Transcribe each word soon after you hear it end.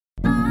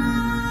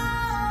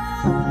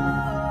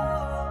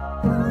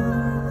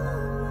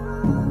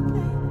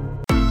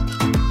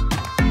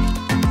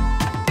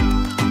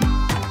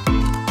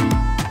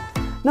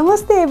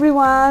नमस्ते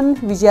एभ्रिवान,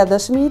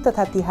 विजयादशमी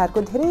तथा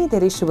तिहारको धेरै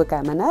धेरै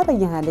शुभकामना र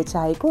यहाँले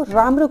चाहेको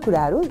राम्रो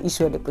कुराहरू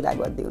ईश्वरले पुरा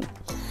गरिदिउन्।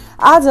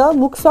 आज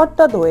मुख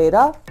सट्ट धोएर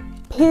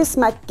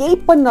फेसमा केही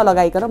पनि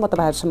नलगाइकन म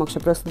तपाईहरु समक्ष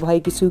प्रस्तुत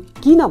भएकी छु।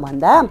 किन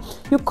भन्दा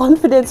यो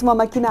कन्फिडेन्स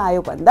ममा किन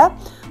आयो भन्दा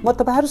म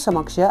तपाईहरु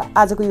समक्ष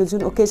आजको यो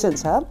जुन ओकेजन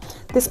छ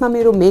त्यसमा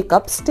मेरो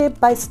मेकअप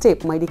स्टेप बाइ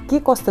स्टेप मैले के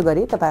कस्तो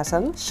गरे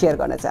तपाईहरुसँग शेयर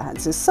गर्न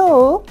चाहन्छु। So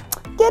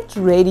get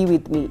ready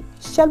with me,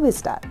 shall we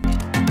start.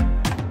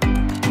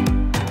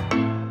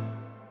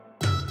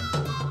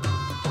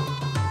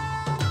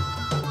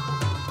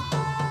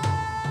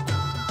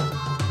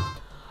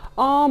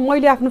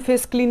 मैले आफ्नो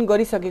फेस क्लीन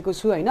गरिसकेको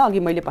छु हैन, अघि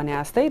मैले भने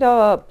जस्तै।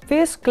 र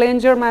फेस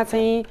क्लेन्जरमा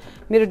चाहिँ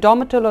मेरो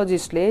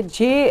डर्मेटोलोजिस्टले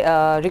जे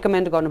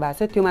रिकमेन्ड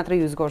गर्नुभएको छ त्यो मात्र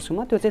युज गर्छु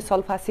म। त्यो चाहिँ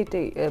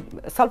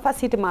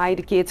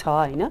सल्फासिटामाइड के छ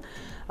हैन,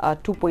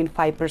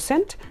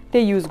 2.5%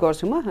 त्यही युज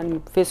गर्छु म। अनि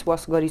फेस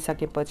वास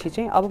गरिसकेपछि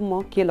चाहिँ अब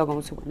म के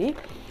लगाउँछु भने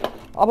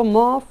अब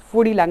म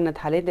फोडी लाग्न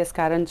थाले,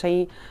 त्यसकारण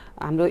चाहिँ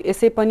हाम्रो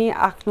यसै पनि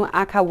आफ्नो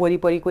आँखा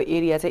वरिपरिको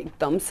एरिया चाहिँ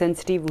एकदम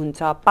सेन्सिटिभ हुन्छ,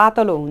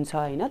 पातलो हुन्छ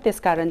हैन,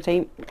 त्यसकारण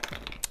चाहिँ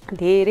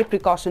धेरै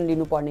प्रिकसन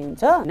लिनुपर्ने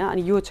हुन्छ हैन।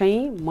 अनि यो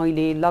चाहिँ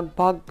मैले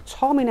लगभग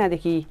 6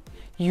 महिनादेखि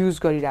युज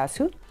गरिरहेको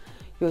छु।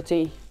 यो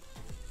चाहिँ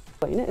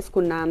हैन,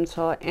 यसको नाम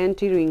छ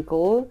एन्टी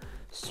रिङ्कल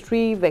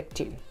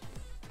स्ट्रिभेक्टिन।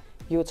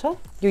 यो छ,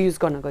 यो युज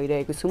गर्न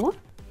गइरहेको छु म।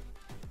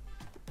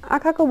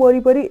 आँखाको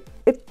वरिपरि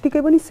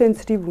यतिकै पनि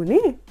सेन्सिटिभ हुने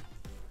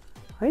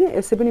हैन,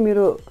 यसै पनि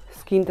मेरो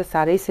स्किन त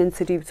साह्रै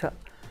सेन्सिटिभ छ।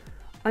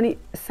 अनि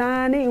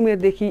सानै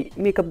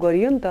उमेरदेखि मेकअप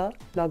गरियो नि त,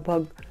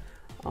 लगभग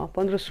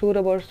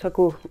 15-16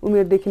 वर्षको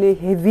उमेरदेखि नै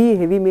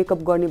हेभी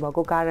मेकअप गर्ने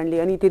भएको कारणले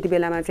अनि त्यति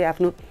बेलामा चाहिँ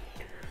आफ्नो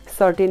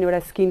सर्टेन एउटा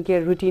स्किन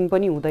केयर रुटिन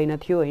पनि हुँदैन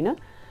थियो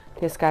हैन,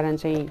 त्यसकारण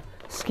चाहिँ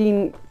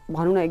स्किन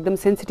भनौँ न एकदम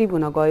सेन्सिटिभ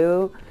हुन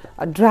गयो,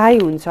 ड्राई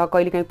हुन्छ,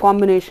 कहिलेकाहीँ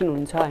कम्बिनेसन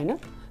हुन्छ हैन।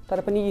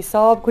 तर पनि यी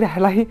सब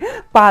कुराहरूलाई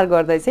पार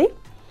गर्दै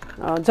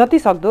चाहिँ जति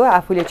सक्दो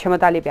आफूले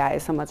क्षमताले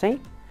भ्याएसम्म चाहिँ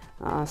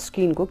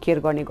स्किनको केयर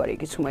गर्ने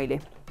गरेकी छु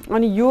मैले।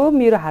 अनि यो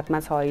मेरो हातमा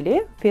छ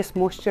अहिले फेस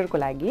मोइस्चरको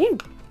लागि।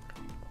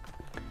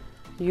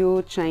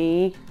 यो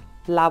चाहिँ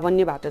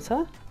लावन्यबाट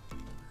छ।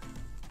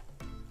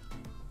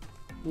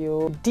 यो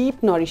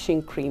डीप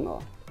नरिशिङ क्रिम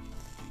हो।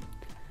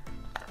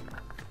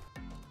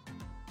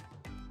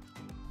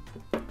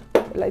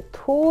 यसलाई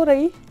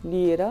थोरै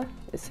लिएर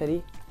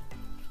यसरी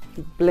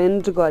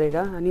ब्लेन्ड गरेर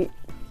अनि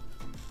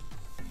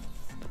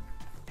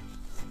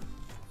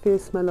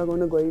फेसमा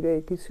लगाउन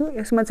गइरहेकी छु।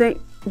 यसमा चाहिँ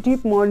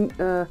डीप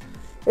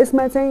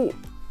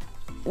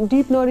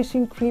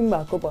नरिशिङ क्रिम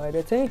भएको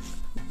भएर चाहिँ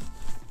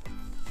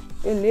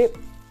यसले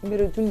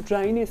मेरो जुन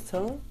ड्राइनेस छ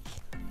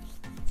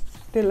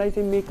त्यसलाई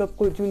चाहिँ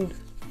मेकअपको जुन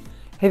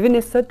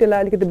हेभीनेस छ त्यसलाई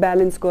अलिकति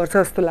ब्यालेन्स गर्छ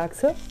जस्तो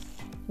लाग्छ।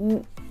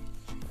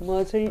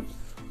 म चाहिँ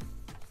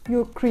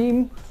यो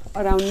क्रिम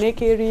अराउन्ड नेक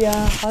एरिया,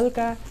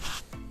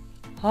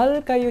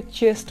 हल्का यो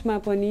चेस्टमा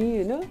पनि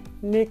हैन,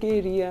 नेक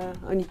एरिया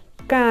अनि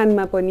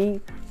कानमा पनि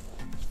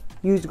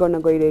युज गर्न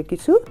गइरहेकी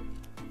छु।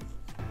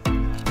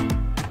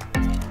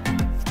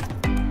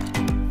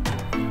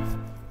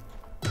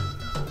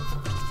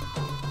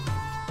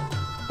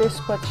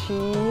 त्यसपछि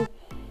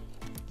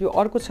यो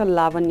अर्को छ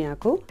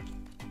लावन्यको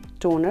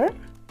टोनर।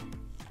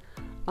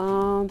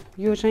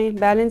 यो चाहिँ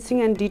balancing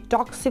and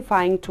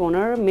डिटक्सिफाइङ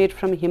toner made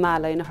from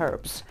Himalayan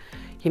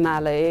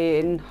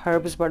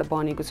हर्ब्सबाट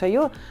बनेको छ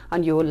यो।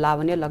 अनि यो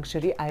लावन्य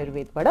लग्जरी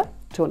आयुर्वेदबाट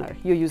टोनर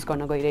यो युज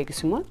गर्न गइरहेको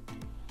छु म।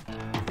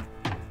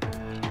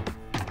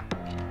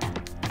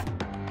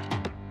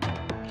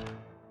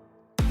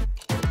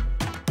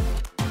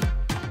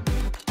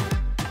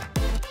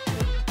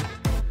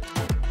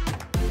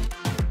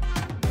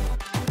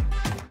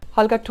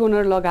 हल्का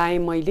टोनर लगाएँ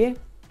मैले।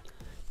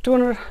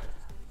 टोनर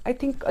आई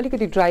थिङ्क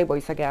अलिकति ड्राई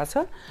भइसकेको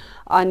छ।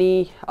 अनि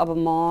अब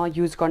म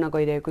युज गर्न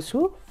गइरहेको छु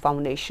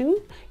फाउन्डेसन।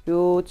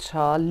 यो छ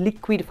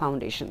लिक्विड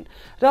फाउन्डेसन।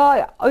 र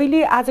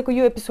अहिले आजको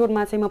यो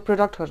एपिसोडमा चाहिँ म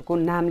प्रोडक्टहरूको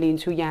नाम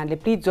लिन्छु, यहाँले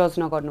प्लिज जज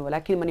नगर्नु होला,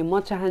 किनभने म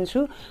चाहन्छु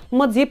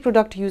म जे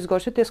प्रोडक्ट युज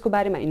गर्छु त्यसको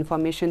बारेमा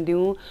इन्फर्मेसन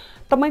दिउँ।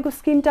 तपाईको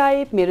स्किन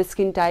टाइप मेरो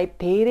स्किन टाइप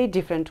धेरै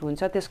डिफ्रेन्ट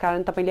हुन्छ,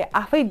 त्यसकारण तपाईले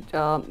आफै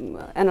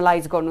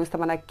एनालाइज गर्नुहोस्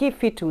तपाईलाई के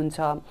फिट हुन्छ,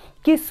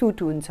 के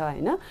सुट हुन्छ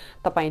हैन।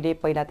 तपाईले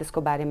पहिला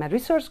त्यसको बारेमा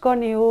रिसर्च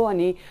गर्ने हो,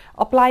 अनि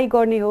अप्लाई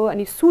गर्ने हो,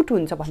 अनि सुट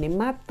हुन्छ भन्ने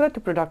मात्र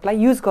त्यो प्रोडक्टलाई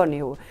युज गर्ने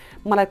हो।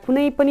 मलाई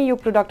कुनै पनि यो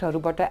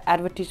प्रोडक्टहरुबाट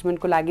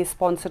एडभर्टाइजमेन्टको लागि,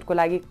 स्पोन्सरको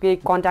लागि केही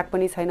कन्ट्याक्ट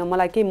पनि छैन,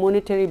 मलाई केही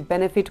मोनेटरी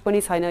बेनिफिट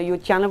पनि छैन, यो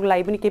च्यानलको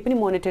लागि पनि केही पनि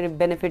मोनेटरी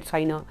बेनिफिट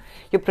छैन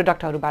यो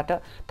प्रोडक्टहरुबाट।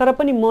 तर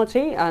पनि म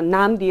चाहिँ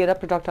नाम दिएर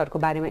प्रोडक्टहरुको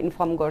बारेमा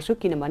इन्फर्म गर्छु,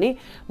 किनभने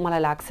मलाई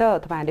लाग्छ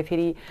तपाईहरुले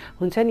फेरि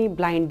हुन्छ नि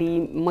ब्लाइन्डली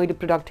मैले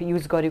प्रोडक्ट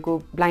युज गरेको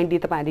ब्लाइन्डली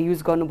तपाईहरुले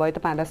युज गर्नुभयो,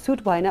 तपाईहरुलाई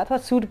सुट भएन अथवा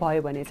सुट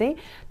भयो भने चाहिँ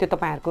त्यो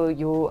तपाईहरुको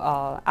यो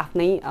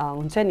आफ्नै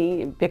हुन्छ नि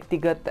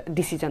व्यक्तिगत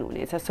डिसिजन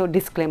हुनेछ। सो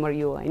डिस्क्लेमर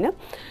यो हैन।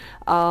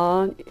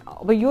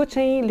 अब यो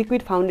चाहिँ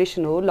लिक्विड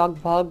फाउन्डेसन हो,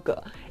 लगभग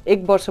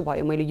 1 वर्ष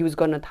भयो मैले युज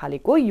गर्न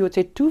थालेको। यो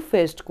चाहिँ to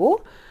फेस्टको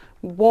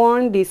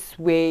born this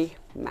way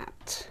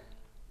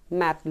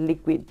mat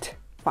liquid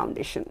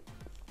foundation.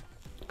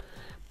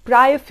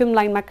 प्राय फिल्म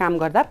लाइनमा काम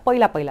गर्दा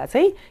पहिला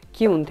चाहिँ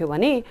के हुन्थ्यो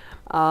भने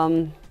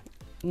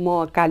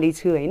म काली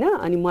छु हैन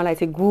अनि मलाई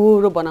चाहिँ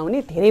गोरो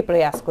बनाउने धेरै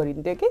प्रयास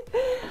गरिन्थ्यो के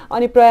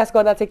अनि प्रयास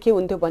गर्दा चाहिँ के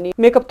हुन्थ्यो भने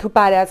मेकअप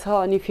थुपारेको छ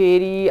अनि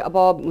फेरि अब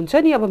हुन्छ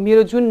नि अब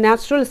मेरो जुन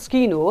नेचुरल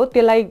स्किन हो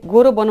त्यसलाई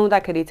गोरो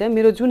बनाउँदाखेरि चाहिँ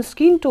मेरो जुन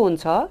स्किन टोन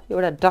छ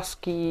एउटा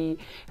डस्की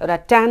एउटा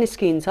ट्यान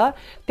स्किन छ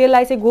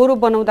त्यसलाई चाहिँ गोरो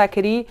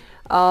बनाउँदाखेरि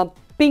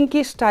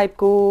पिङ्किश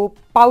टाइपको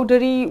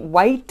पाउडरी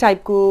व्हाइट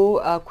टाइपको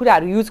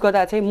कुराहरू युज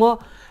गर्दा चाहिँ म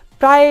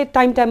प्राय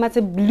टाइममा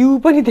चाहिँ ब्लू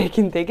पनि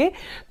देखिन्थ्यो के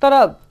तर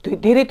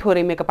धेरै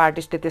थोरै मेकअप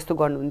आर्टिस्टले त्यस्तो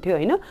गर्नुहुन्थ्यो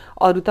हैन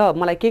अरू त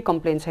मलाई केही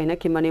कम्प्लेन छैन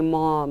किनभने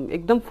म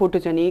एकदम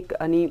फोटोजेनिक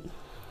अनि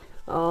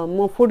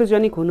म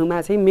फोटोजेनिक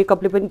हुनुमा चाहिँ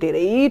मेकअपले पनि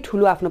धेरै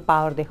ठुलो आफ्नो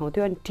पावर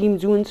देखाउँथ्यो अनि टिम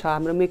जुन छ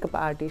हाम्रो मेकअप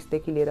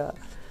आर्टिस्टदेखि लिएर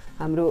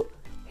हाम्रो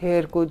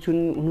हेयरको जुन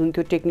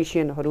हुनुहुन्थ्यो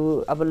टेक्निसियनहरू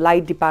अब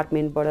लाइट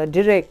डिपार्टमेन्टबाट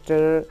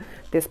डिरेक्टर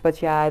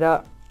त्यसपछि आएर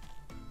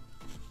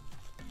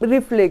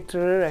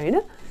रिफ्लेक्टर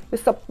हैन यो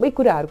सबै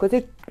कुराहरूको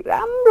चाहिँ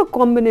राम्रो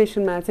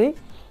कम्बिनेसनमा चाहिँ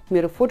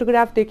मेरो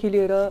फोटोग्राफदेखि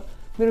लिएर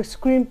मेरो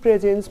स्क्रिन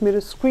प्रेजेन्स मेरो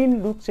स्क्रिन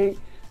लुक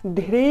चाहिँ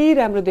धेरै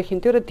राम्रो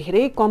देखिन्थ्यो र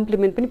धेरै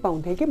कम्प्लिमेन्ट पनि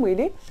पाउँथेँ कि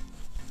मैले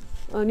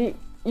अनि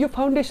यो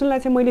फाउन्डेसनलाई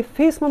चाहिँ मैले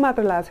फेसमा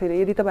मात्र लगाएको छैन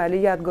यदि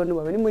तपाईहरुले याद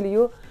गर्नुभयो भने मैले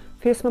यो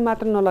फेसमा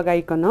मात्र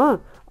नलगाइकन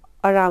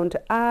अराउन्ड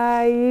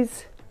आइज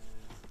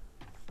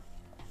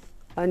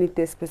अनि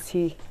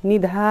त्यसपछि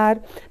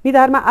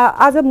निधारमा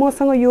आज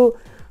मसँग यो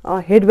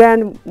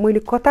हेडब्यान्ड मैले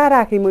कता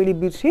राखेँ मैले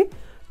बिर्सेँ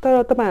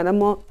तर तपाईहरुलाई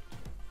म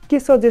के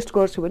सजेस्ट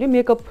गर्छु भने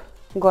मेकअप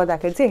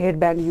गर्दाखेरि चाहिँ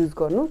हेडब्यान्ड युज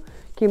गर्नु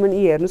किनभने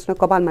यी हेर्नुस् न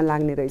कपालमा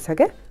लाग्ने रहेछ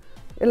क्या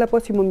यसलाई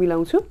पछि म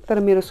मिलाउँछु तर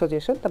मेरो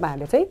सजेसन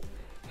तपाईहरुले चाहिँ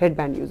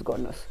हेडब्यान्ड युज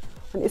गर्नुहोस्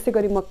अनि यसै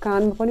गरी म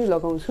कानमा पनि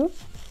लगाउँछु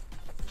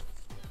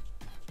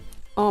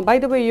बाइ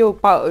द वे यो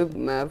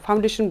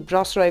फाउन्डेसन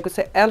ब्रस रहेको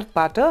छ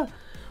एल्फबाट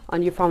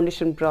अनि यो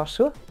फाउन्डेसन ब्रस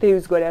हो त्यो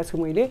युज गरेको छु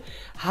मैले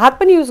हात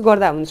पनि युज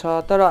गर्दा हुन्छ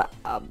तर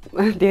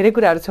धेरै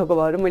कुराहरू छोको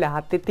भएर मैले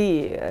हात त्यति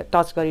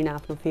टच गरिन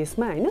आफ्नो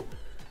फेसमा हैन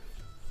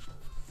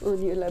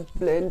अनि यसलाई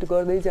ब्लेन्ड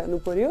गर्दै जानु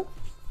पर्यो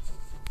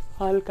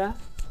हल्का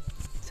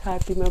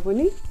छातीमा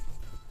पनि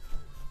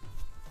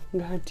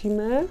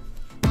घाँटीमा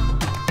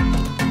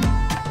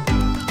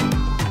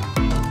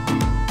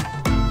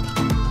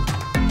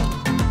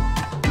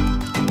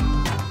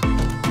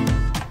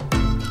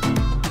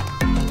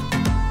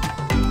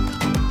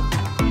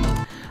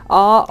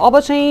अब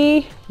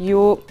चाहिँ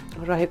यो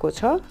रहेको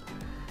छ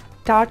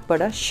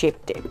टार्टबाट सेप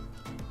टेप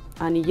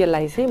अनि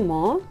यसलाई चाहिँ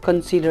म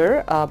कन्सिलर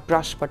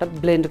ब्रसबाट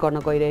ब्लेन्ड गर्न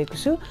गइरहेको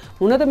छु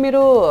हुन त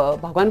मेरो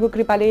भगवानको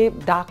कृपाले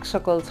डार्क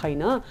सर्कल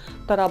छैन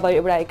तर अब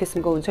एउटा एक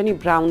किसिमको हुन्छ नि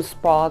ब्राउन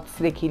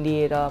स्पट्सदेखि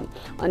लिएर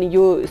अनि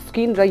यो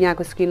स्किन र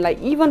यहाँको स्किनलाई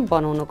इभन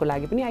बनाउनको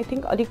लागि पनि आई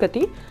थिङ्क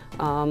अलिकति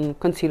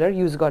कन्सिलर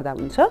युज गर्दा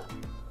हुन्छ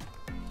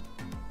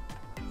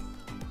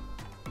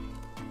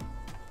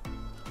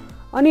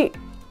अनि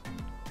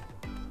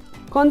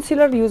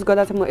कन्सिलर युज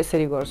गर्दा चाहिँ म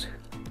यसरी गर्छु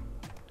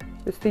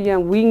जस्तै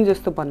यहाँ विङ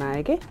जस्तो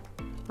बनाएँ के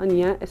अनि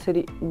यहाँ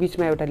यसरी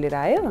बीचमा एउटा लिएर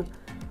आयो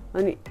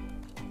अनि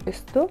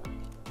यस्तो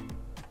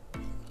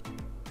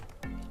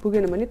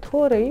पुगेन भने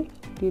थोरै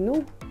दिनु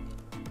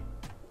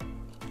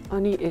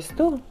अनि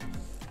यस्तो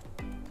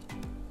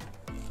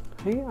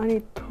है अनि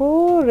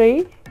थोरै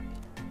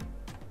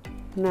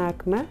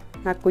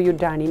नाकको यो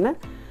डाँडीमा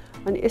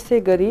अनि यसै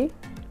गरी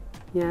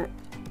यहाँ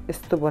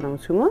यस्तो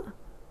बनाउँछु म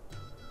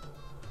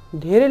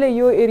धेरैले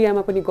यो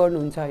एरियामा पनि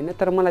गर्नुहुन्छ हैन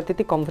तर मलाई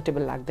त्यति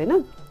कम्फर्टेबल लाग्दैन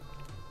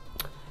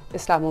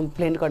यसलाई म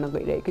ब्लेन्ड गर्न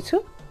गइरहेको छु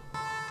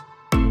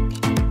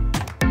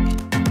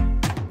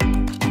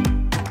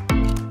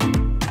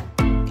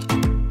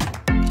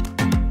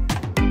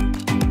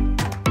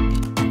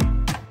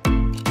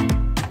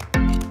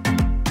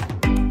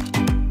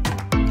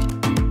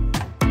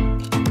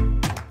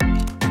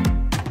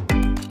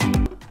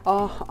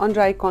अन्डर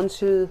आई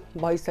कन्सिल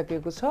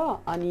भइसकेको छ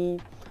अनि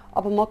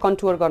अब म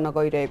कन्टुर गर्न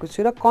गइरहेको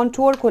छु र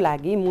कन्टुरको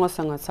लागि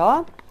मसँग छ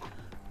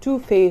टु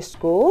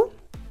फेसको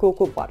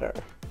कोको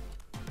बटर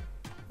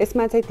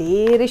यसमा चाहिँ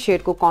धेरै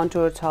शेडको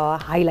कन्टुर छ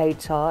हाइलाइट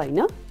छ हैन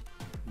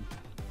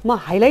म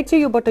हाइलाइट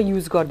चाहिँ योबाट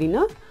युज गर्दिन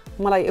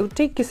मलाई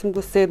एउटै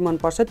किसिमको शेड मन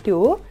पर्छ त्यो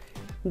हो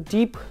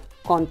डीप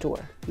कन्टुर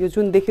यो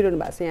जुन देखिरहनु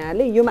भएको छ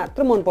यहाँले यो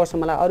मात्र मन पर्छ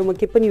मलाई अरु म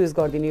के पनि युज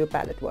गर्दिन यो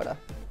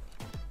प्यालेटबाट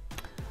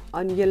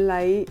अनि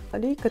यसलाई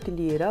अलिकति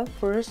लिएर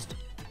फर्स्ट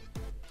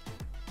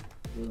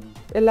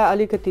यसलाई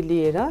अलिकति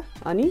लिएर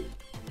अनि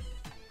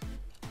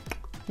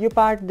यो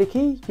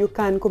पार्टदेखि यो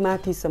कानको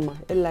माथिसम्म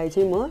यसलाई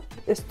चाहिँ म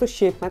यस्तो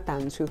शेपमा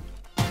तान्छु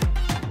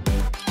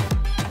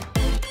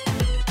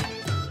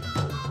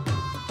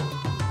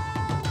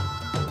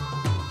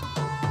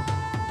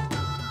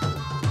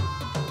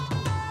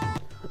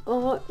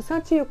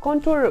साँच्चै यो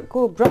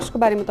कन्टुरको ब्रसको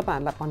बारेमा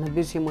तपाईहरुलाई भन्न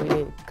बिर्सेँ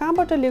मैले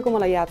कहाँबाट लिएको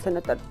मलाई याद छैन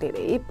तर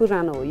धेरै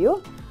पुरानो हो यो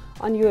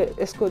अनि यो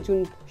यसको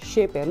जुन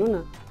शेप हेर्नु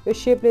न यो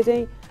शेपले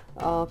चाहिँ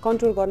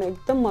कन्टुर गर्न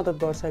एकदम मद्दत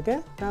गर्छ क्या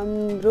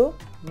राम्रो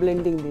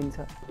ब्लेन्डिङ दिन्छ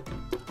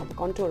अब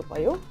कन्टुर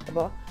भयो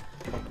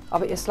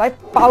अब यसलाई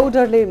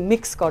पाउडरले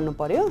मिक्स गर्नु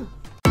पर्यो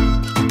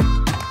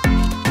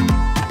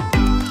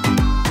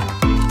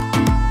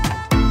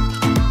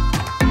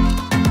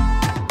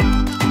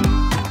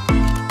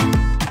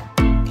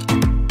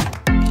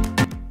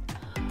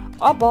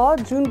अब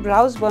जुन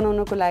ब्राउज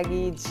बनाउनको लागि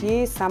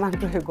जे सामान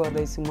प्रयोग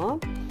गर्दैछु म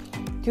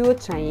त्यो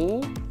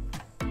चाहिँ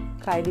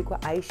काइलीको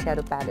आई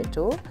स्याडो प्यालेट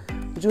हो,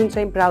 जुन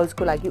चाहिँ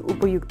ब्राउजको लागि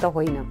उपयुक्त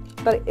होइन।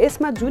 तर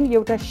यसमा जुन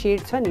एउटा सेड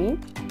छ नि,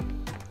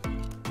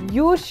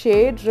 यो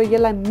सेड र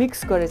यसलाई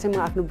मिक्स गरेर चाहिँ म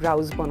आफ्नो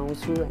ब्राउज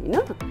बनाउँछु होइन।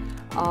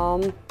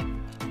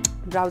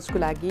 ब्राउजको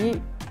लागि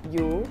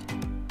यो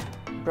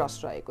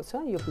ब्रस रहेको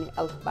छ, यो पनि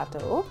एल्फबाट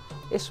हो।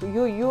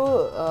 यो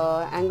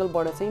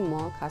एङ्गलबाट चाहिँ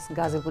म खास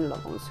गाजल पनि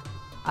लगाउँछु,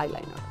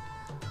 आइलाइनर।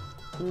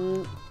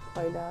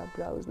 पहिला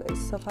ब्राउजलाई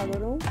सफा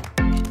गरौँ।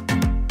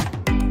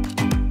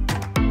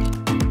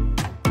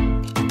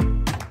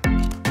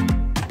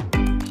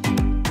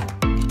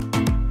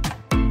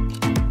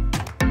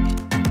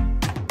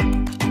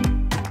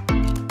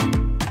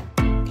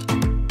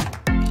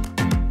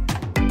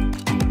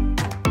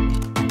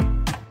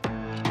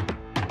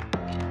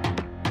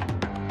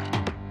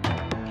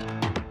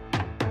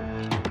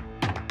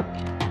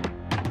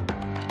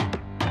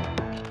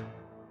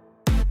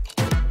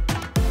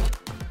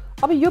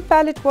 अब यो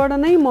प्यालेटबाट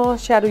नै म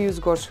स्याडो युज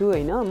गर्छु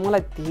होइन।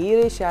 मलाई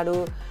धेरै स्याडो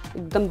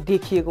एकदम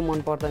देखिएको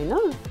मन पर्दैन,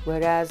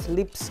 व्हेयरएज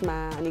लिप्समा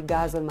अनि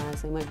गाजलमा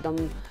चाहिँ म एकदम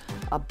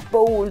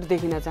बोल्ड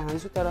देखिन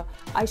चाहन्छु। तर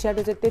आई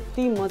स्याडो चाहिँ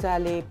त्यति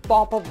मजाले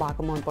पपअप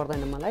भएको मन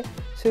पर्दैन मलाई।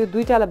 सो यो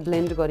दुईटालाई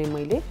ब्लेन्ड गरेँ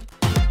मैले।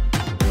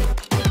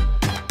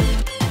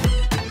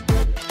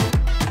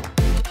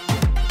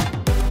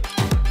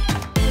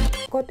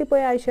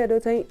 कतिपय आई स्याडो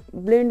चाहिँ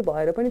ब्लेन्ड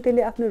भएर पनि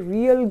त्यसले आफ्नो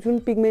रियल जुन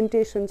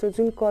पिगमेन्टेसन छ,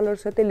 जुन कलर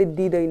छ त्यसले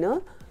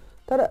दिँदैन।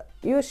 तर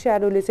यो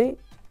स्याडोले चाहिँ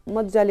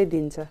मजाले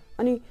दिन्छ।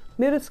 अनि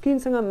मेरो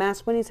स्किनसँग म्याच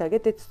पनि छ क्या,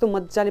 त्यस्तो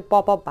मजाले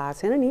पपअप भएको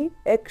छैन नि,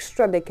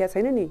 एक्स्ट्रा देखिया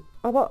छैन नि।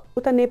 अब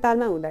उता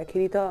नेपालमा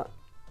हुँदाखेरि त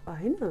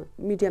होइन,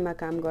 मिडियामा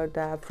काम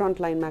गर्दा, फ्रन्ट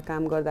लाइनमा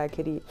काम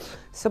गर्दाखेरि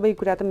सबै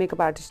कुरा त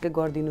मेकअप आर्टिस्टले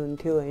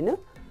गरिदिनुहुन्थ्यो होइन,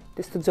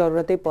 त्यस्तो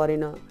जरुरतै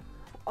परेन।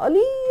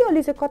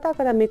 अलिअलि चाहिँ कता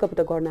कता मेकअप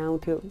त गर्न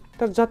आउँथ्यो।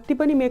 तर जति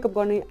पनि मेकअप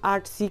गर्ने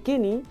आर्ट सिकेँ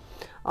नि,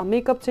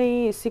 मेकअप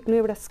चाहिँ सिक्नु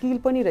एउटा स्किल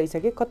पनि रहेछ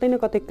कि, कतै न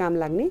कतै काम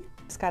लाग्ने।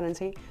 त्यसकारण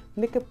चाहिँ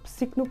मेकअप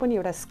सिक्नु पनि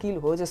एउटा स्किल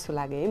हो जस्तो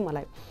लाग्यो है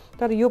मलाई।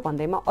 तर यो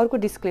भन्दैमा अर्को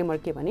डिस्क्लेमर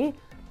के भने,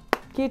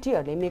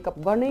 केटीहरूले मेकअप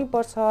गर्नै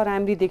पर्छ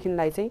राम्री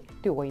देखिनलाई चाहिँ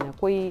त्यो होइन।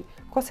 कोही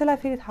कसैलाई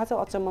फेरि थाहा छ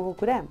अचम्मको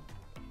कुरा,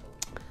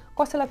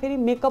 कसैलाई फेरि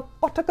मेकअप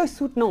पटक्कै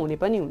सुट नहुने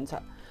पनि हुन्छ।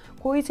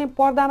 कोही चाहिँ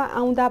पर्दामा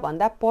आउँदा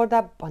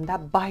भन्दा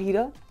बाहिर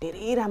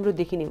धेरै राम्रो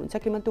देखिने हुन्छ,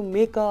 किनभने त्यो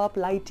मेकअप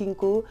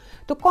लाइटिङको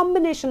त्यो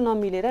कम्बिनेसन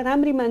नमिलेर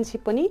राम्री मान्छे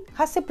पनि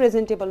खासै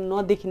प्रेजेन्टेबल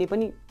नदेखिने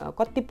पनि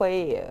कतिपय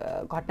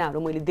घटनाहरू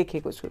मैले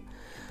देखेको छु।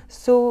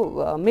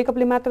 सो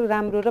मेकअपले मात्र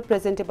राम्रो र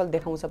प्रेजेन्टेबल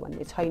देखाउँछ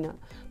भन्ने छैन।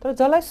 तर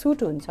जसलाई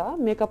सुट हुन्छ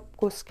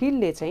मेकअपको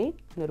स्किलले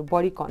चाहिँ मेरो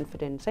बढी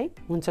कन्फिडेन्ट चाहिँ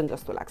हुन्छन्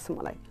जस्तो लाग्छ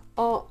मलाई।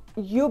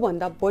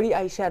 योभन्दा बढी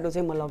आई स्याडो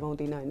चाहिँ म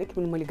लगाउँदिनँ होइन,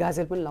 किनभने मैले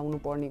गाजल पनि लाउनु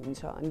पर्ने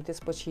हुन्छ। अनि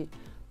त्यसपछि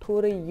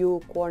थोरै यो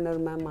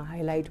कर्नरमा म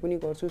हाइलाइट पनि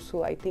गर्छु। सो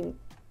आई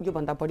थिङ्क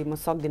योभन्दा बढी म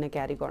सक्दिनँ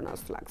क्यारी गर्न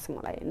जस्तो लाग्छ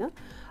मलाई होइन।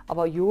 अब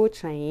यो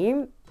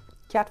चाहिँ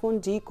क्याट von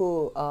D को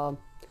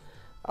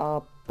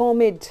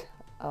पोमेड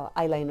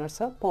आइलाइनर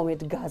छ,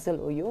 पोमेड गाजल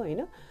हो यो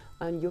होइन।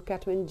 अनि यो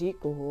क्याट von D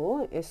को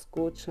हो।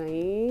 यसको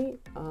चाहिँ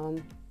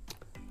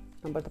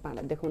नम्बर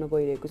तपाईँहरूलाई देखाउन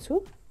गइरहेको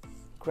छु,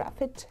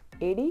 ग्राफिट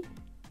 80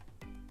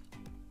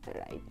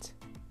 राइट।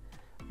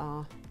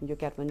 यो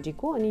क्याट von D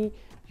को। अनि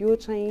यो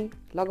चाहिँ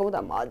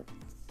लगाउँदा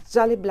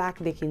मजाले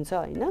ब्ल्याक देखिन्छ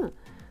होइन।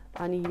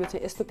 अनि यो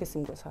चाहिँ यस्तो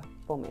किसिमको छ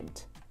पोमेड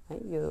है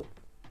यो।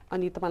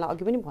 अनि तपाईँलाई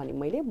अघि पनि भने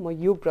मैले, म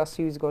यो ब्रस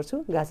युज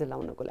गर्छु गाजल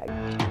लाउनको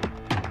लागि।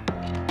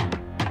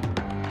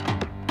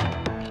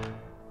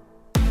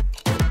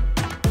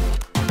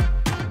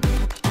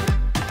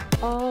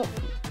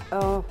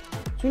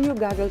 जुन यो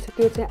गाजल छ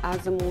त्यो चाहिँ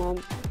आज म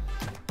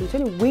हुन्छ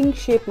नि विङ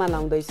सेपमा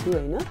लाउँदैछु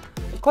होइन।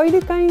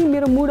 कहिलेकाहीँ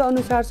मेरो मुड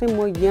अनुसार चाहिँ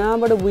म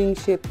यहाँबाट विङ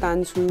सेप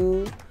तान्छु,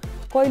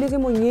 कहिले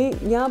चाहिँ म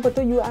यहाँबाट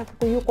यो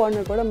आँखाको यो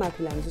कर्नरबाट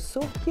माथि लान्छु।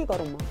 सो के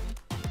गरौँ म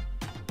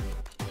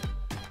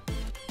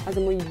आज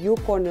म यो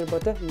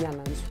कर्नरबाट यहाँ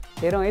लान्छु।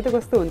 हेरौँ है त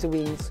कस्तो हुन्छ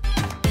विङ्स।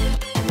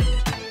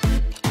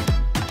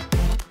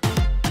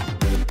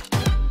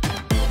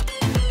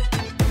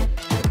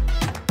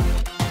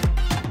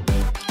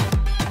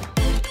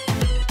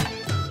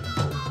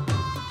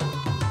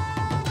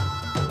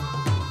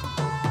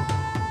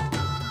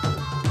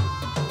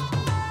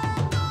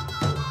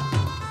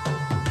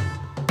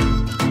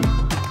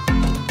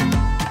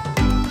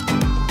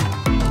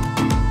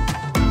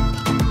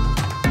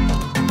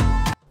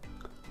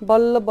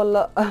 बल्ल बल्ल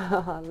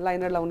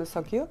लाइनर लाउन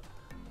सक्यो।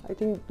 आई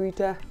थिङ्क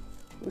दुईटा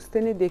उस्तै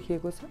नै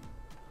देखिएको छ।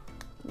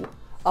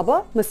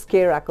 अब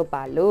मस्केराको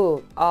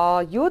पालो।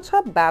 यो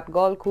छ ब्याप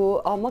गर्लको।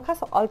 म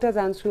खास अल्ट्रा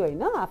जान्छु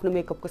होइन आफ्नो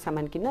मेकअपको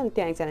सामान किन्न। अनि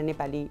त्यहाँ एकजना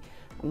नेपाली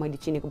मैले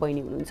चिनेको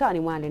बहिनी हुनुहुन्छ, अनि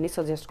उहाँले नै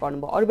सजेस्ट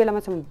गर्नुभयो। अरू बेलामा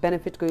चाहिँ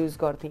बेनिफिटको युज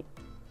गर्थेँ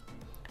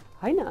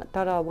होइन,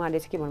 तर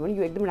उहाँले चाहिँ के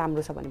भन्नुभयो यो एकदम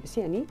राम्रो छ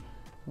भनेपछि अनि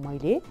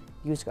मैले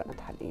युज गर्न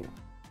थालेँ।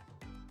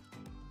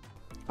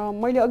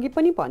 मैले अघि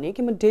पनि भने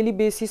कि म डेली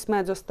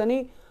बेसिसमा जस्तो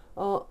नै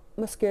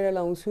मस्केरा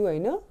लाउँछु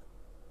होइन।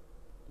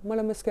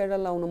 मलाई मस्केरा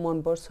लाउन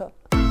मनपर्छ।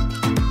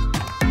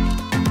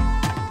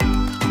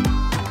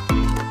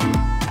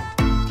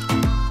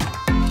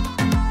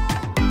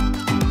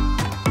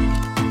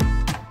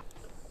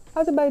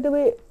 आज बाइ द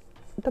वे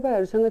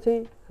तपाईहरुसँग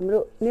चाहिँ हाम्रो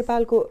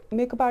नेपालको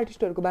मेकअप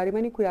आर्टिस्टहरुको बारेमा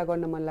नि कुरा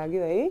गर्न मन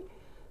लाग्यो है।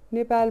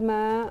 नेपालमा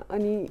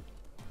अनि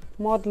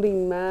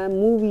मोडलिङमा,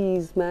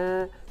 मुभिजमा,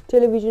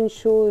 टेलिभिजन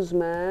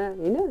शोजमा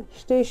हैन,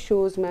 स्टेज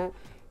शोजमा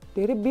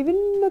धेरै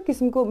विभिन्न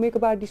किसिमको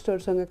मेकअप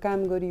आर्टिस्टहरुसँग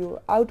काम गरियो।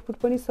 आउटपुट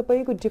पनि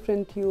सबैको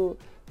डिफरेन्ट थियो,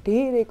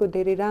 धेरैको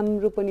धेरै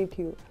राम्रो पनि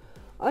थियो।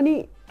 अनि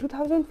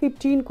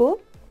 2015 को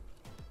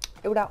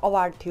एउटा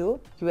अवार्ड थियो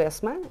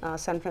युएस मा,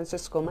 सान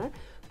फ्रान्सिस्कोमा।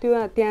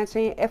 त्यहाँ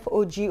चाहिँ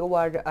एफओजी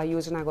अवार्ड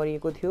योजना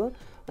गरिएको थियो।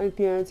 अनि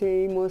त्यहाँ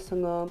चाहिँ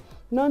मसँग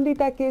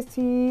नन्दिता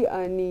केसी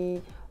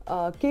अनि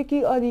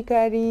केकी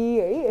अधिकारी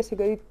है, यसै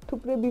गरी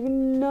थुप्रै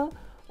विभिन्न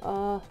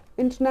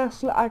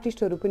इन्टरनेशनल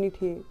आर्टिस्टहरु पनि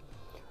थिए।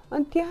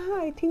 अनि त्यहाँ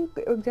आई थिंक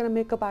एकजना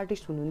मेकअप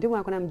आर्टिस्ट हुनुहुन्थ्यो,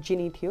 उहाँको नाम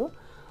जिनी थियो।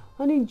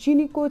 अनि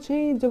जिनीको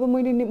चाहिँ जब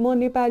म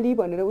नेपाली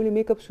भनेर उले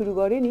मेकअप सुरु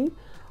गरे नि,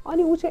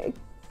 अनि उ चाहिँ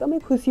एकदमै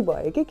खुसी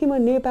भयो कि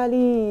म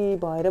नेपाली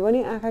भएर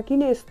पनि आँखा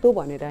किन यस्तो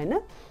भनेर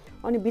हैन।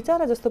 अनि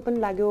बिचारा जस्तो पनि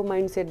लाग्यो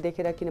माइन्डसेट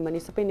देखेर, किनभने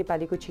सबै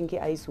नेपालीको छिङ्की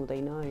आइस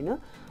हुँदैन हैन।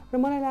 र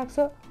मलाई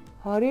लाग्छ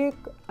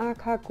हरेक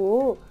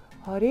आँखाको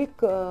हरेक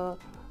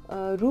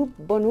रूप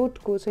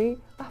बनोटको चाहिँ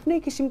आफ्नै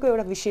किसिमको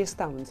एउटा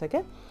विशेषता हुन्छ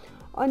क्या।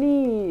 अनि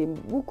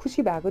उ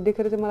खुसी भएको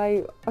देखेर चाहिँ मलाई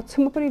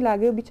अचम्म पनि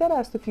लाग्यो,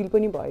 बिचारा जस्तो फिल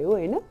पनि भयो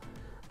हैन।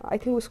 आई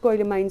थिंक उसको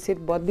अहिले माइन्डसेट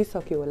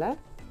बदलिसक्यो होला।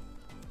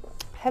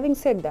 Having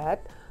shed that,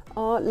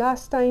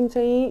 last time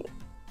चाहिँ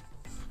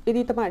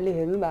यदि तपाईहरुले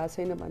हेर्नु भएको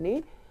छैन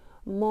भने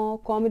म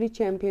कमेडी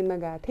च्याम्पियनमा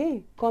गएको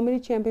थिएँ। कमेडी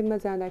च्याम्पियनमा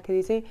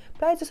जाँदाखेरि चाहिँ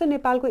प्रायः जसो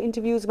नेपालको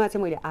इन्टरभ्युजमा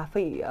चाहिँ मैले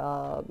आफै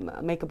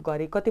मेकअप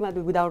गरेँ, कतिमा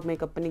विदाउट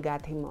मेकअप पनि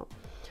गएको थिएँ म।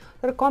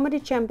 तर कमेडी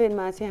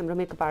च्याम्पियनमा चाहिँ हाम्रो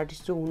मेकअप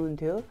आर्टिस्ट जो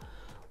हुनुहुन्थ्यो,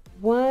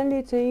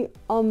 उहाँले चाहिँ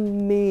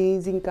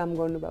अमेजिङ काम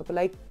गर्नुभएको,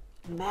 लाइक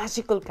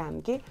म्याजिकल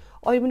काम के।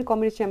 अहिले पनि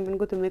कमेडी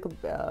च्याम्पियनको त्यो मेकअप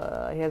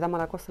हेर्दा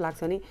मलाई कस्तो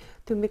लाग्छ भने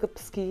त्यो मेकअप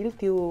स्किल,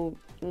 त्यो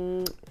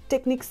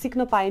टेक्निक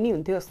सिक्न पाए नि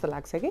हुन्थ्यो जस्तो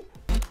लाग्छ कि।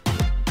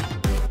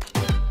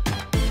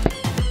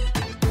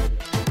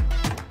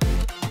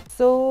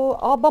 सो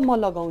अब म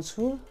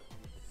लगाउँछु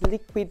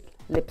लिक्विड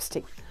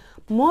लिपस्टिक।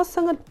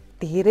 मसँग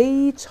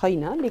धेरै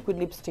छैन लिक्विड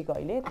लिपस्टिक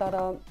अहिले,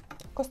 तर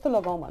कस्तो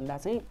लगाउँ भन्दा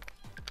चाहिँ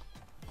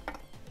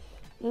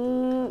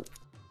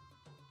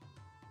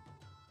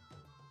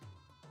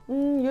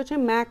यो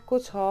चाहिँ म्याकको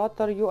छ,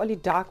 तर यो अलि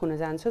डार्क हुन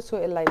जान्छ, सो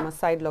यसलाई म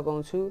साइड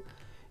लगाउँछु।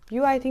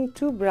 यो आई थिंक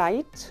टु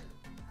ब्राइट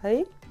है,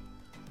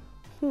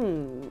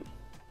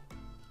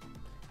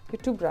 यो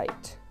टु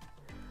ब्राइट।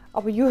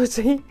 अब यो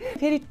चाहिँ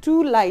फेरि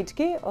टु लाइट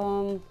के,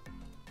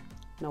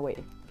 नवे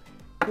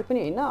यो पनि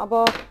हैन। अब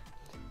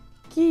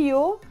कि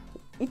यो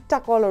इट्टा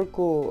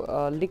कलरको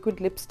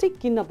लिक्विड लिपस्टिक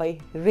कि नभए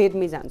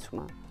रेडमै जान्छु म,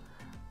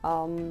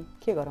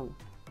 के गरौँ।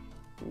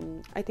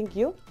 आई थिंक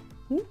यो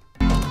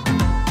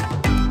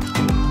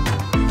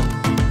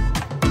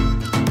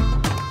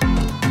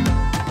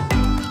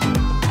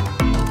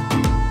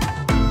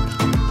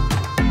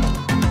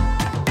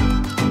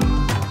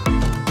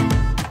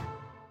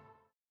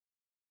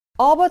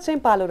अब चाहिँ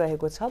पालो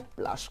रहेको छ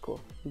ब्लसको।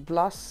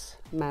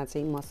 ब्लसमा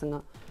चाहिँ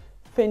मसँग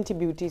फेन्टी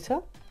ब्युटी छ।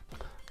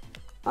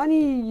 अनि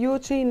यो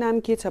चाहिँ नाम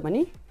के छ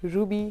भने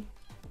रुबी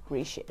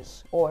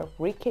रिचेस ओर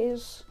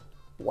रिकेस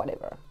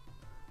व्हाटएभर।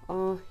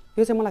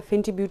 यो चाहिँ मलाई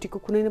फेन्टी ब्युटीको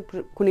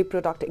कुनै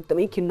प्रोडक्ट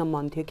एकदमै किन्न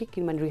मन थियो कि,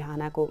 किनभने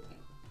रिहानाको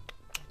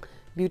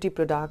ब्युटी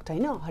प्रोडक्ट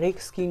हैन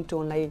हरेक स्किन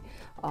टोनलाई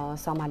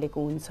सम्हालेको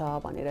हुन्छ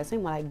भनेर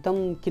चाहिँ मलाई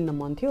एकदम किन्न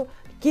मन थियो।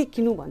 के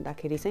किन्नु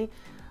भन्दाखेरि चाहिँ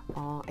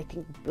आई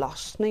थिंक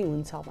ब्लस नै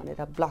हुन्छ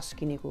भनेर ब्लस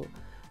किनेको।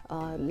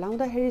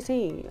 लाउँदाखेरि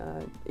चाहिँ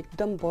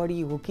एकदम बडी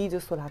हो कि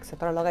जस्तो लाग्छ,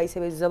 तर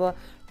लगाइसकेपछि जब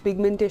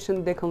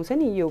पिगमेन्टेसन देखाउँछ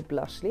नि यो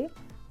ब्लसले,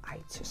 आई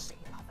जस्ट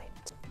लभ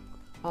इट।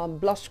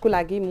 ब्लसको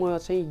लागि म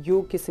चाहिँ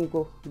यो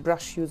किसिमको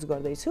ब्रस युज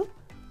गर्दैछु।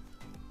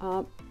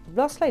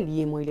 ब्लसलाई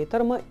लिएँ मैले,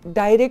 तर म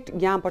डाइरेक्ट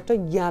यहाँबाट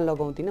यहाँ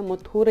लगाउँदिनँ, म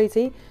थोरै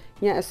चाहिँ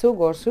यहाँ यसो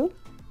गर्छु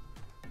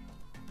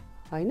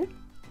हैन।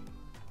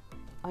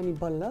 अनि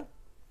बल्ल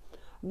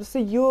जस्तै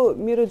यो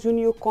मेरो जुन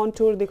यो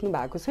कन्टुर देख्नु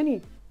भएको छ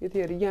नि,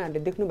 यतिहरु यहाँहरुले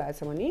देख्नु भएको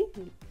छ भने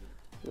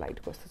लाइट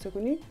कस्तो छ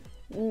कुनै,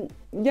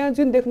 यहाँ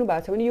जुन देख्नु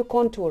भएको छ भने यो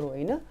कन्टुर हो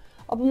हैन।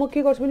 अब म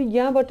के गर्छु भने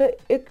यहाँबाट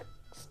एक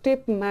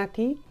स्टेप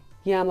माथि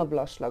यहाँमा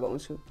ब्लस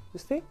लगाउँछु,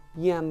 जस्तै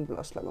यहाँमा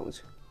ब्लस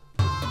लगाउँछु।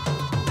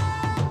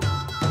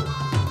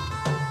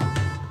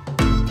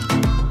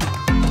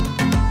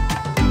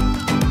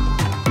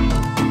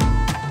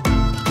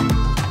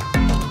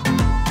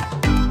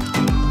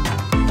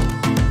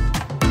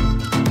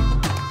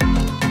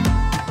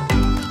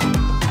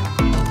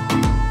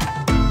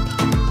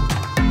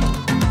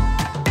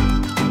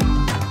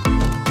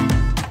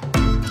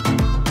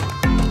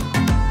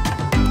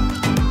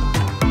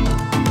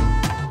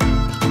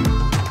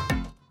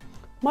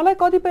 मलाई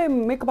कतिपय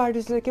मेकअप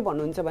आर्टिस्टले के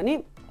भन्नुहुन्छ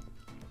भने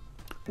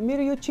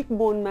मेरो यो चिक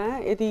बोनमा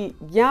यदि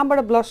यहाँबाट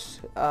ब्लस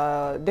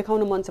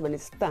देखाउन मन छ भने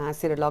त्यस्तो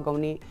हाँसेर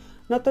लगाउने,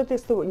 नत्र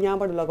त्यस्तो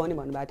यहाँबाट लगाउने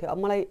भन्नुभएको थियो। अब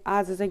मलाई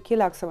आज चाहिँ के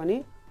लाग्छ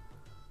भने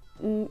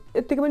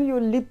यतिकै पनि यो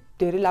लिप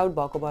धेरै लाउड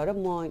भएको भएर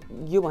म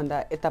यो भन्दा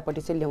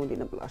यतापट्टि चाहिँ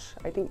ल्याउँदिन ब्लस।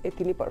 आई थिंक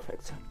यति नै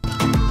पर्फेक्ट छ।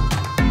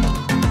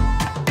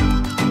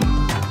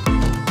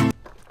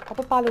 अब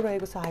अब पालो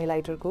रहेको छ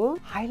हाइलाइटरको।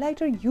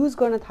 हाइलाइटर युज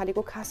गर्न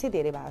थालेको खासै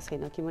धेरै भएको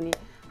छैन किनभने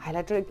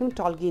हाइलाइटर एकदम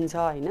टल्किन्छ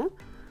हैन।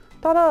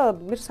 तर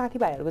मेरो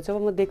साथीभाइहरूको जब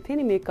म देख्थेँ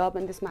नि मेकअप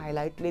अनि त्यसमा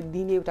हाइलाइटले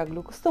दिने एउटा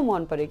ग्लो कस्तो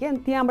मन पर्यो कि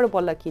अनि त्यहाँबाट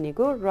बल्ल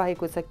किनेको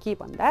रहेको छ के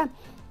भन्दा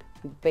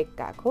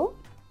बेक्काको।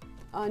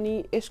 अनि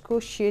यसको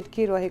शेड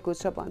के रहेको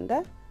छ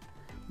भन्दा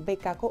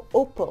बेक्काको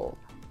ओपल।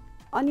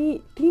 अनि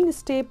 3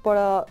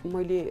 स्टेपबाट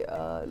मैले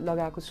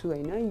लगाएको छु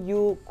हैन।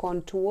 यो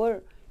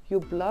कन्टुर, यो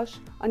ब्लश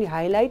अनि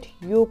हाइलाइट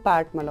यो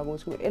पार्टमा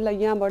लगाउँछु। यसलाई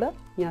यहाँबाट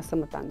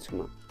यहाँसम्म तान्छु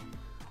म।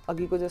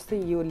 अघिको जस्तै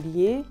यो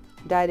लिए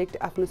डाइरेक्ट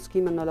आफ्नो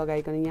स्किनमा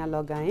नलगाइकन यहाँ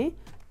लगाएँ।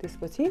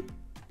 त्यसपछि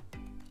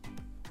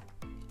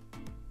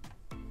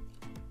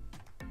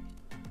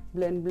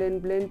ब्लेन्ड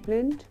ब्लेन्ड ब्लेन्ड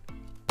ब्लेन्ड।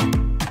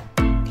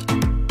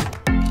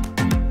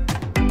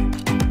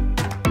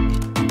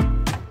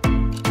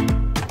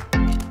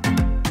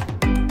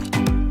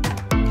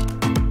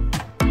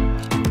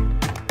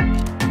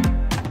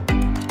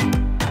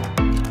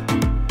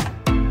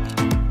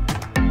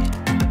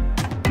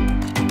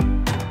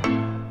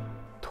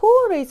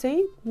 थोरै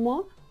चाहिँ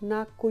म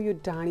नाकको यो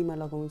डाँडीमा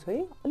लगाउँछु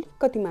है,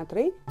 अलिकति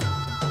मात्रै।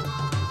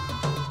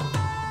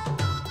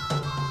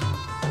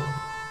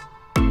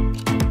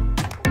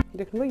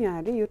 देख्नुभयो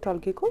यहाँले यो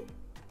टल्केको।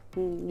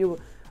 यो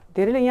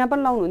धेरैले यहाँ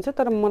पनि लाउनुहुन्छ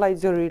तर मलाई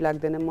जरुरी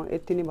लाग्दैन। म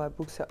यति नै भए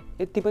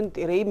पुग्छ। यति पनि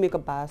धेरै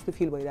मेकअप भए जस्तो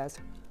फिल भइरहेछ।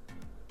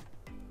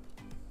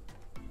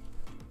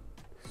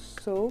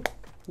 सो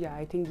या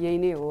आई थिंक यही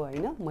नै हो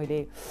हैन।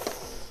 मैले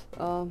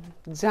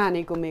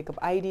जानेको मेकअप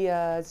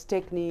आइडियाज,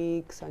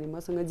 टेक्निक्स अनि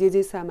मसँग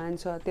जे सामान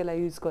छ त्यसलाई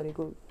युज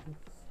गरेको।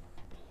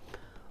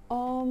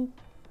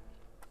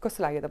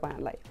 कस्तो लाग्यो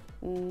तपाईहरुलाई?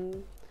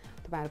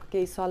 तपाईहरुको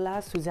केही सल्लाह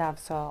सुझाव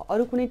छ,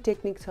 अरु कुनै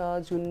टेक्निक छ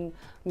जुन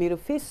मेरो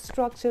फेस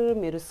स्ट्रक्चर,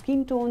 मेरो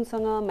स्किन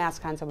टोनसँग म्याच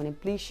खान्छ भने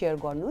प्लिज शेयर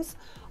गर्नुस्।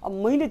 अब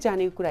मैले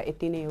जानेको कुरा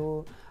यति नै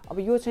हो। अब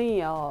यो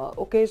चाहिँ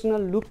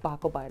ओकेजनल लुक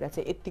भएको भएर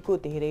चाहिँ यतिको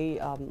धेरै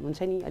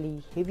हुन्छ नि अलि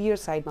हेभियर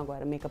साइडमा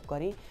गएर मेकअप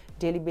गरेँ।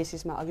 डेली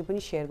बेसिसमा अघि पनि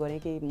शेयर गरेँ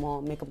कि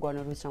म मेकअप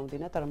गर्न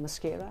रुचाउँदिनँ तर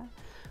मस्केरा,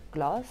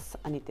 ग्लस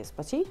अनि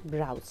त्यसपछि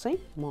ब्राउज चाहिँ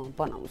म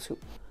बनाउँछु।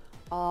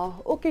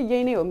 ओके,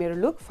 यही नै हो मेरो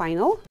लुक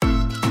फाइनल।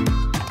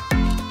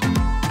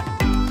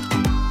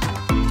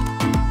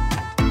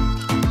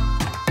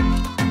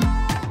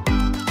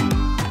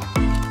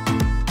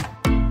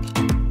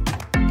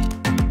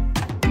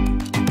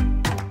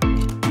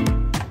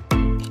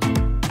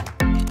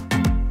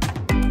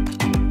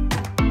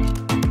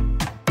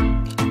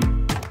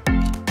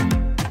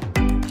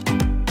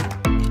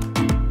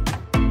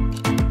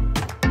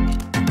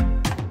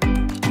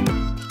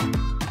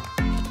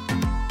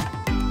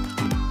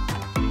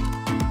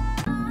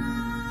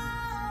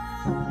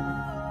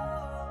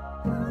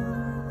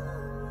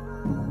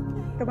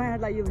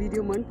 तपाईहरुलाई यो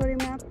भिडियो मन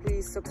परेमा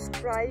प्लिज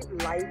सब्स्क्राइब,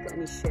 लाइक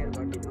अनि शेयर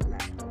गरिदिनु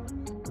होला।